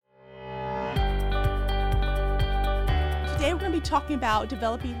Today we're going to be talking about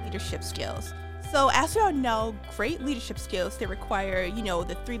developing leadership skills. So as we all know, great leadership skills, they require,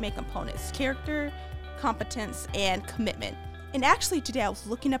 the three main components: character, competence, and commitment. And actually today I was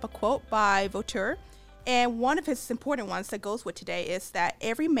looking up a quote by Voltaire, and one of his important ones that goes with today is that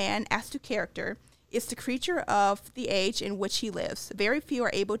every man as to character is the creature of the age in which he lives. Very few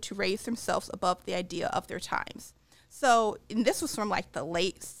are able to raise themselves above the idea of their times. So, and this was from like the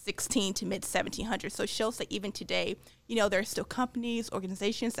late 16 to mid 1700s. So it shows that even today, there are still companies,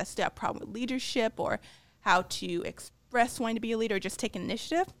 organizations that still have a problem with leadership or how to express wanting to be a leader or just take an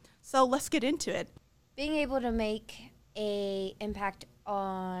initiative. So let's get into it. Being able to make a impact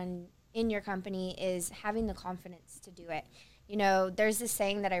in your company is having the confidence to do it. There's this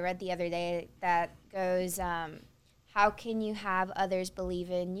saying that I read the other day that goes, how can you have others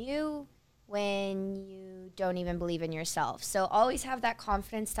believe in you when you don't even believe in yourself? So always have that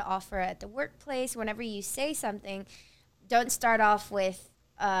confidence to offer at the workplace. Whenever you say something, don't start off with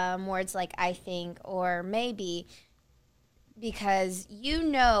words like I think or maybe, because you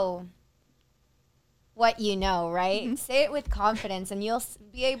know what you know, right? Mm-hmm. Say it with confidence and you'll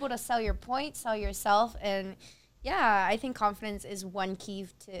be able to sell your point, sell yourself. And yeah, I think confidence is one key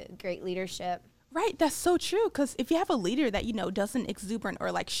to great leadership. Right, that's so true. Because if you have a leader that doesn't exuberant or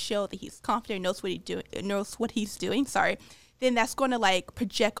show that he's confident, knows what he's doing, then that's going to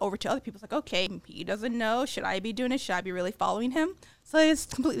project over to other people. It's okay, he doesn't know. Should I be doing it? Should I be really following him? So it's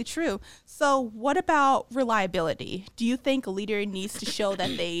completely true. So what about reliability? Do you think a leader needs to show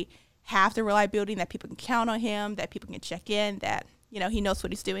that they have the reliability, that people can count on him, that people can check in, that he knows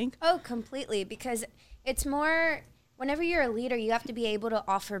what he's doing? Oh, completely. Because it's more, whenever you're a leader, you have to be able to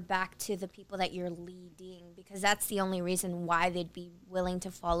offer back to the people that you're leading, because that's the only reason why they'd be willing to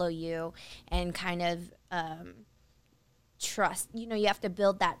follow you and kind of trust. You have to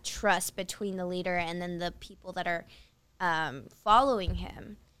build that trust between the leader and then the people that are following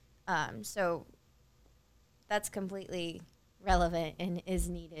him. So that's completely relevant and is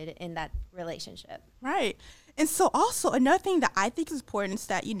needed in that relationship. Right. And so also another thing that I think is important is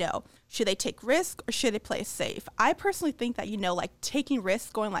that, should they take risk or should they play it safe? I personally think that, taking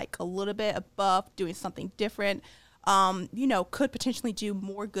risks, going a little bit above, doing something different, could potentially do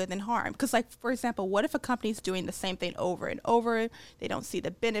more good than harm. Because for example, what if a company's doing the same thing over and over? They don't see the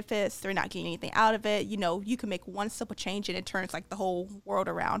benefits. They're not getting anything out of it. You can make one simple change and it turns the whole world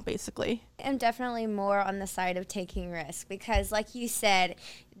around, basically. I'm definitely more on the side of taking risk because, like you said,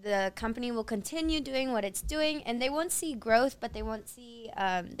 the company will continue doing what it's doing and they won't see growth, but they won't see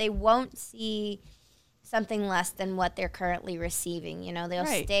something less than what they're currently receiving. They'll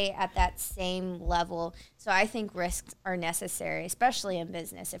Right. stay at that same level. So I think risks are necessary, especially in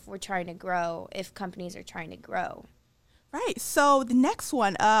business, if we're trying to grow, if companies are trying to grow. Right. So the next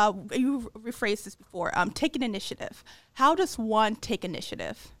one, you rephrased this before, take an initiative. How does one take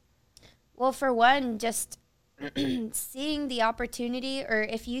initiative? Well, for one, just seeing the opportunity, or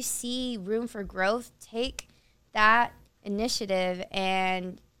if you see room for growth, take that initiative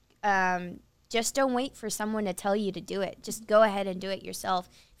and just don't wait for someone to tell you to do it. Just go ahead and do it yourself.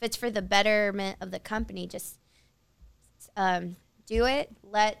 If it's for the betterment of the company, just do it.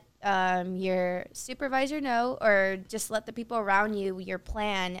 Let your supervisor know, or just let the people around you your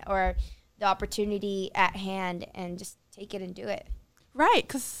plan or the opportunity at hand, and just take it and do it. Right,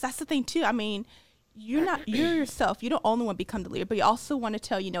 because that's the thing too. I mean, you're yourself. You don't only want to become the leader, but you also want to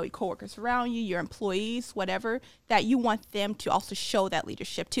tell, your coworkers around you, your employees, whatever, that you want them to also show that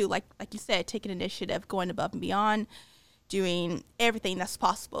leadership too. Like you said, take an initiative, going above and beyond, doing everything that's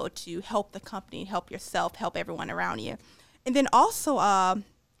possible to help the company, help yourself, help everyone around you. And then also,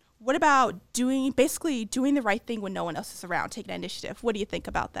 what about doing the right thing when no one else is around, taking an initiative? What do you think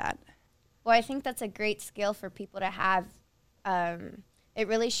about that? Well, I think that's a great skill for people to have. It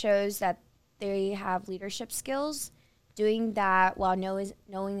really shows that they have leadership skills, doing that while no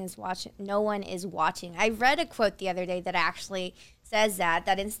one is watching. I read a quote the other day that actually says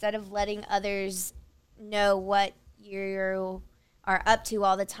that instead of letting others know what you are up to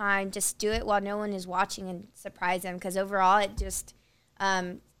all the time, just do it while no one is watching and surprise them, because overall it just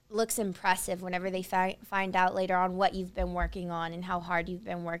looks impressive whenever they find out later on what you've been working on and how hard you've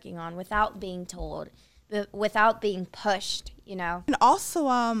been working on without being told, without being pushed, And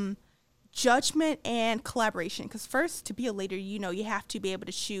also, judgment and collaboration, because first, to be a leader, you have to be able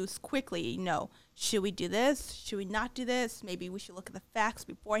to choose quickly. Should we do this? Should we not do this? Maybe we should look at the facts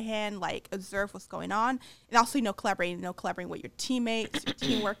beforehand, observe what's going on. And also, collaborating with your teammates, your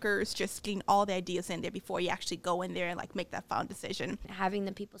team workers, just getting all the ideas in there before you actually go in there and make that final decision. Having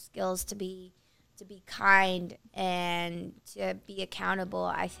the people skills to be kind and to be accountable,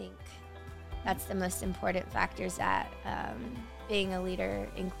 I think that's the most important factors that being a leader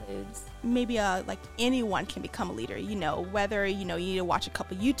includes. Maybe like anyone can become a leader, whether, you need to watch a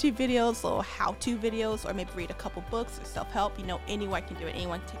couple YouTube videos, little how-to videos, or maybe read a couple books or self-help, anyone can do it.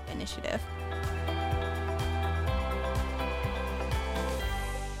 Anyone can take the initiative.